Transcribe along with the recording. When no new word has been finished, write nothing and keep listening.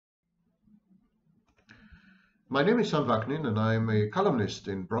My name is Sam Vaknin and I'm a columnist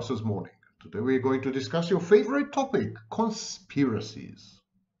in Brussels Morning. Today we're going to discuss your favorite topic, conspiracies.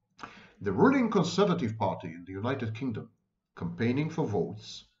 The ruling Conservative Party in the United Kingdom, campaigning for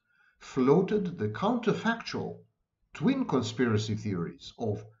votes, floated the counterfactual twin conspiracy theories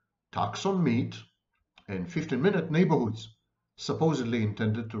of tax on meat and 15-minute neighborhoods, supposedly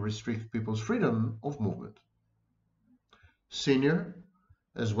intended to restrict people's freedom of movement. Senior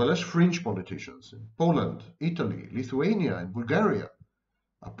as well as fringe politicians in Poland, Italy, Lithuania, and Bulgaria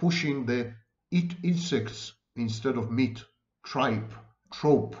are pushing the eat insects instead of meat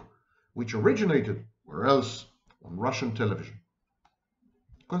trope, which originated, where else, on Russian television.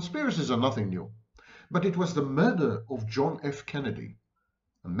 Conspiracies are nothing new, but it was the murder of John F. Kennedy,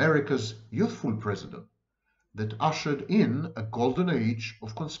 America's youthful president, that ushered in a golden age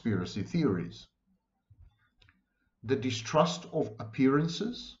of conspiracy theories. The distrust of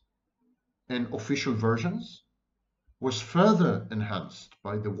appearances and official versions was further enhanced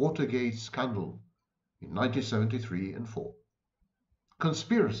by the Watergate scandal in 1973 and 4.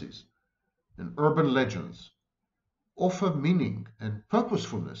 Conspiracies and urban legends offer meaning and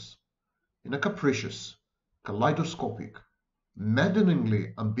purposefulness in a capricious, kaleidoscopic,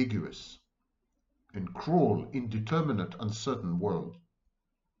 maddeningly ambiguous, and cruel, indeterminate, uncertain world.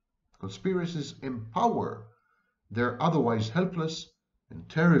 Conspiracies empower their otherwise helpless and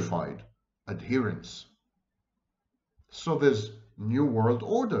terrified adherents. So there's New World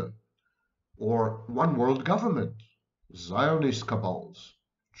Order, or One World Government, Zionist cabals,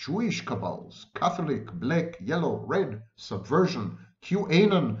 Jewish cabals, Catholic, black, yellow, red, subversion,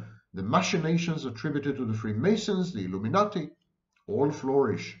 QAnon, the machinations attributed to the Freemasons, the Illuminati, all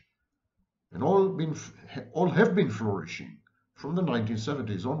flourish, and all have been flourishing from the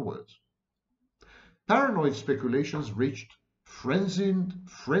 1970s onwards. Paranoid speculations reached frenzied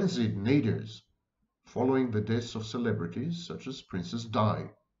nadirs following the deaths of celebrities such as Princess Di.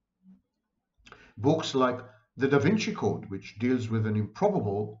 Books like The Da Vinci Code, which deals with an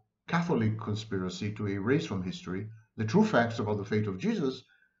improbable Catholic conspiracy to erase from history the true facts about the fate of Jesus,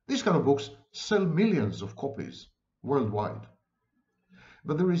 these kind of books sell millions of copies worldwide.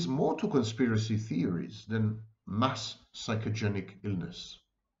 But there is more to conspiracy theories than mass psychogenic illness.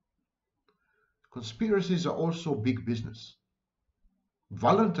 Conspiracies are also big business.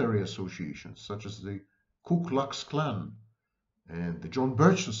 Voluntary associations such as the Ku Klux Klan and the John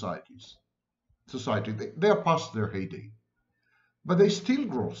Birch Society, they are past their heyday, but they still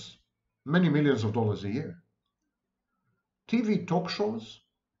gross many millions of dollars a year. TV talk shows,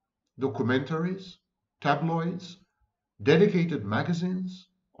 documentaries, tabloids, dedicated magazines,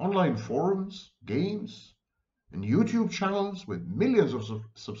 online forums, games, and YouTube channels with millions of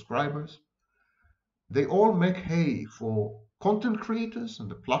subscribers, they all make hay for content creators and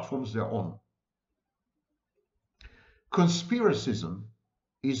the platforms they're on. Conspiracism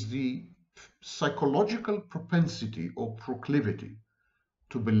is the psychological propensity or proclivity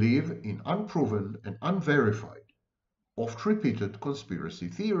to believe in unproven and unverified, oft-repeated conspiracy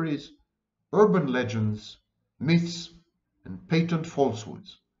theories, urban legends, myths, and patent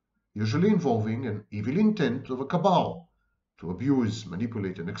falsehoods, usually involving an evil intent of a cabal to abuse,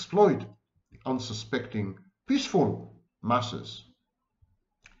 manipulate, and exploit the unsuspecting, peaceful masses.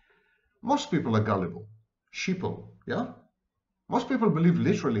 Most people are gullible, sheeple, yeah? Most people believe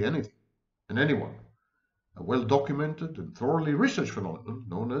literally anything and anyone. A well-documented and thoroughly researched phenomenon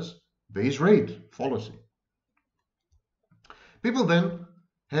known as Bayes' rate fallacy. People then,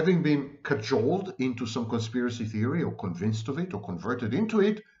 having been cajoled into some conspiracy theory or convinced of it or converted into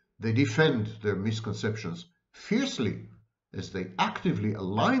it, they defend their misconceptions fiercely as they actively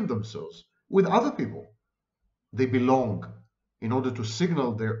align themselves with other people. They belong in order to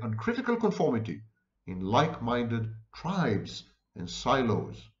signal their uncritical conformity in like-minded tribes and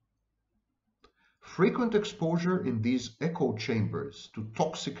silos. Frequent exposure in these echo chambers to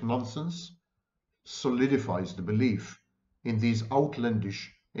toxic nonsense solidifies the belief in these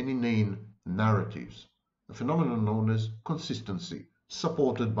outlandish and inane narratives, a phenomenon known as consistency,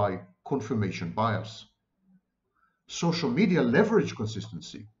 supported by confirmation bias. Social media leverage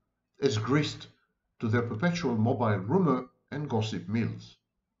consistency as grist to their perpetual mobile rumor and gossip mills.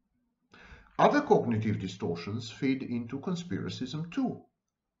 Other cognitive distortions feed into conspiracism too.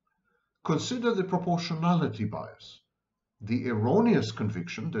 Consider the proportionality bias, the erroneous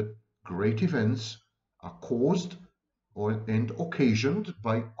conviction that great events are caused and occasioned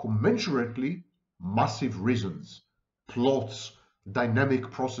by commensurately massive reasons, plots,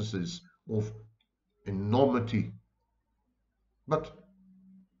 dynamic processes of enormity. But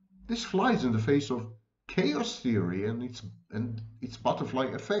this flies in the face of chaos theory and its butterfly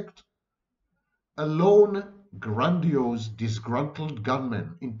effect. Alone grandiose, disgruntled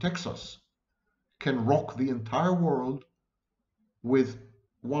gunmen in Texas can rock the entire world with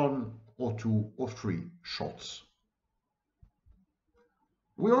 1 or 2 or 3 shots.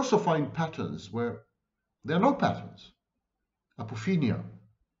 We also find patterns where there are no patterns. Apophenia,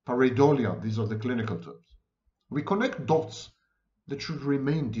 pareidolia, these are the clinical terms. We connect dots that should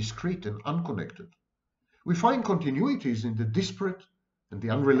remain discrete and unconnected. We find continuities in the disparate and the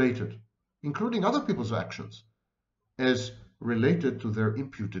unrelated, including other people's actions, as related to their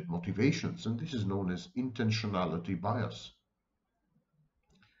imputed motivations, and this is known as intentionality bias.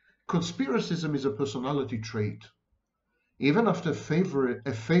 Conspiracism is a personality trait. Even after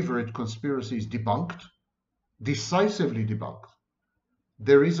a favorite conspiracy is debunked, decisively debunked,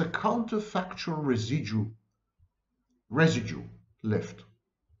 there is a counterfactual residue left,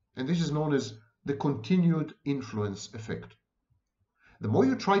 and this is known as the continued influence effect. The more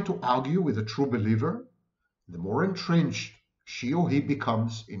you try to argue with a true believer, the more entrenched she or he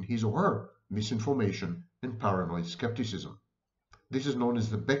becomes in his or her misinformation and paranoid skepticism. This is known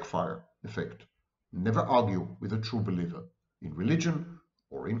as the backfire effect. Never argue with a true believer in religion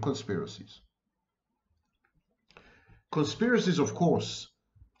or in conspiracies. Conspiracies, of course,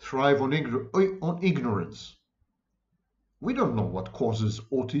 thrive on ignorance. We don't know what causes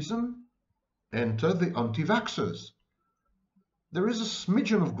autism. Enter the anti-vaxxers. There is a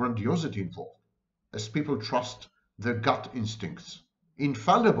smidgen of grandiosity involved, as people trust their gut instincts,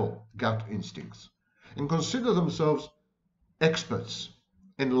 infallible gut instincts, and consider themselves experts,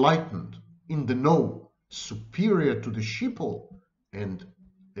 enlightened, in the know, superior to the sheeple, and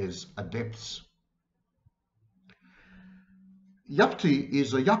as adepts. Yapti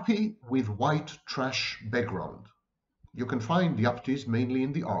is a yuppie with white trash background. You can find yaptis mainly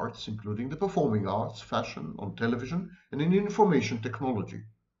in the arts, including the performing arts, fashion, on television, and in information technology.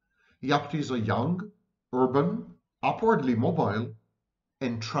 Yaptis are young, urban, upwardly mobile,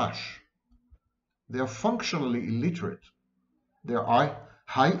 and trash. They are functionally illiterate. They are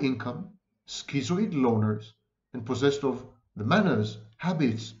high income, schizoid loners, and possessed of the manners,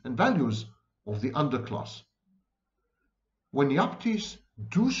 habits, and values of the underclass. When yaptis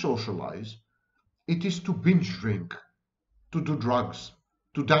do socialize, it is to binge drink, to do drugs,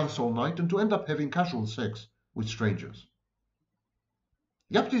 to dance all night, and to end up having casual sex with strangers.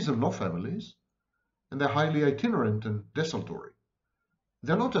 Yaptis have no families, and they're highly itinerant and desultory.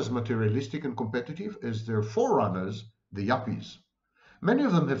 They're not as materialistic and competitive as their forerunners, the yuppies. Many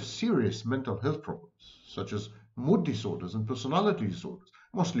of them have serious mental health problems, such as mood disorders and personality disorders,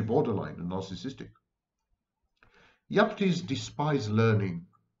 mostly borderline and narcissistic. Yaptis despise learning,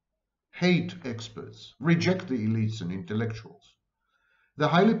 hate experts, reject the elites and intellectuals. They're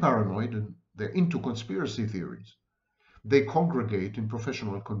highly paranoid and they're into conspiracy theories. They congregate in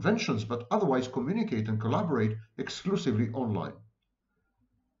professional conventions but otherwise communicate and collaborate exclusively online.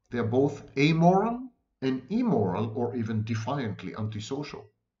 They're both amoral and immoral, or even defiantly antisocial.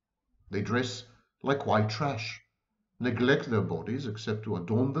 They dress like white trash, neglect their bodies except to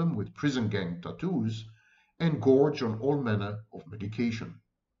adorn them with prison gang tattoos, and gorge on all manner of medication.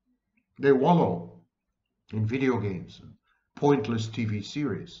 They wallow in video games and pointless TV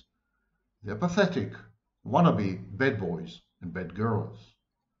series. They're pathetic, wannabe bad boys and bad girls.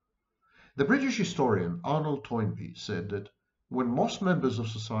 The British historian Arnold Toynbee said that when most members of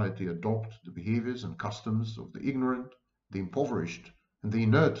society adopt the behaviors and customs of the ignorant, the impoverished, and the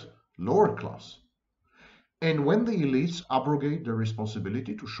inert lower class, and when the elites abrogate their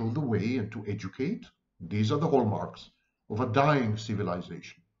responsibility to show the way and to educate, these are the hallmarks of a dying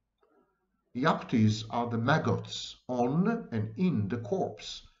civilization. Yaptis are the maggots on and in the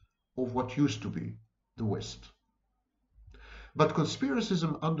corpse of what used to be the West. But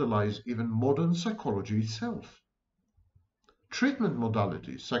conspiracism underlies even modern psychology itself. Treatment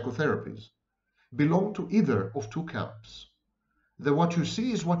modalities, psychotherapies, belong to either of two camps. The what you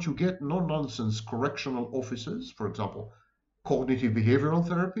see is what you get no-nonsense correctional officers, for example, cognitive behavioral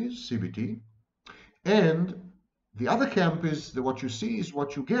therapies, CBT, and the other camp is the what you see is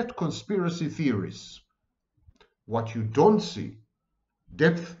what you get conspiracy theories. What you don't see,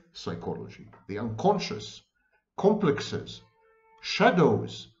 depth psychology, the unconscious, complexes,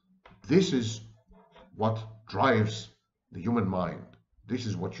 shadows, this is what drives the human mind. This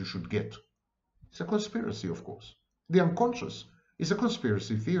is what you should get. It's a conspiracy, of course. The unconscious is a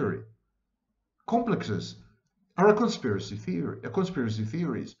conspiracy theory. Complexes are a conspiracy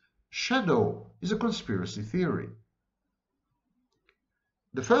theories. Shadow is a conspiracy theory.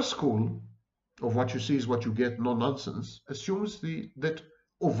 The first school of what you see is what you get, no nonsense, assumes that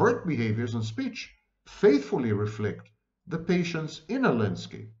overt behaviors and speech faithfully reflect the patient's inner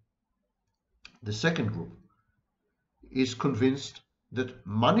landscape. The second group, is convinced that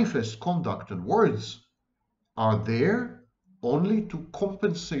manifest conduct and words are there only to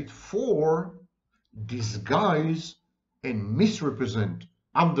compensate for, disguise, and misrepresent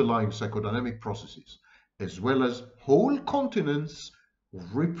underlying psychodynamic processes, as well as whole continents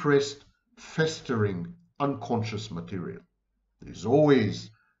of repressed, festering, unconscious material. There is always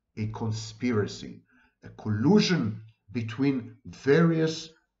a conspiracy, a collusion between various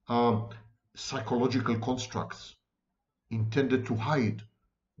psychological constructs intended to hide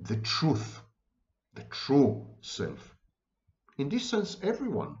the truth, the true self. In this sense,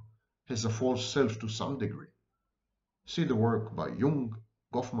 everyone has a false self to some degree. See the work by Jung,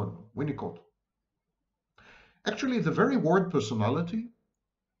 Goffman, Winnicott. Actually, the very word personality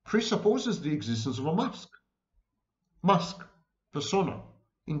presupposes the existence of a mask, persona,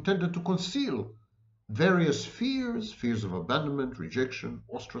 intended to conceal various fears, fears of abandonment, rejection,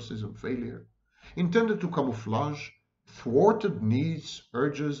 ostracism, failure, intended to camouflage thwarted needs,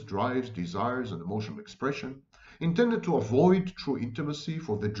 urges, drives, desires, and emotional expression, intended to avoid true intimacy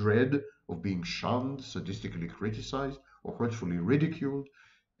for the dread of being shunned, sadistically criticized, or hurtfully ridiculed,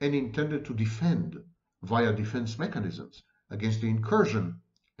 and intended to defend via defense mechanisms against the incursion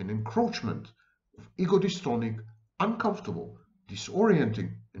and encroachment of ego-dystonic, uncomfortable,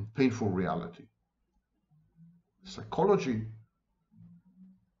 disorienting, and painful reality. Psychology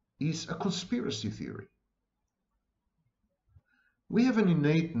is a conspiracy theory. We have an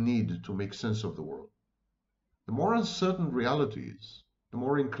innate need to make sense of the world. The more uncertain reality is, the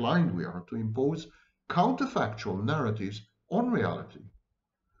more inclined we are to impose counterfactual narratives on reality.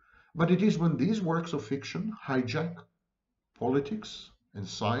 But it is when these works of fiction hijack politics and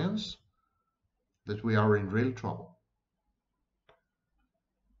science that we are in real trouble.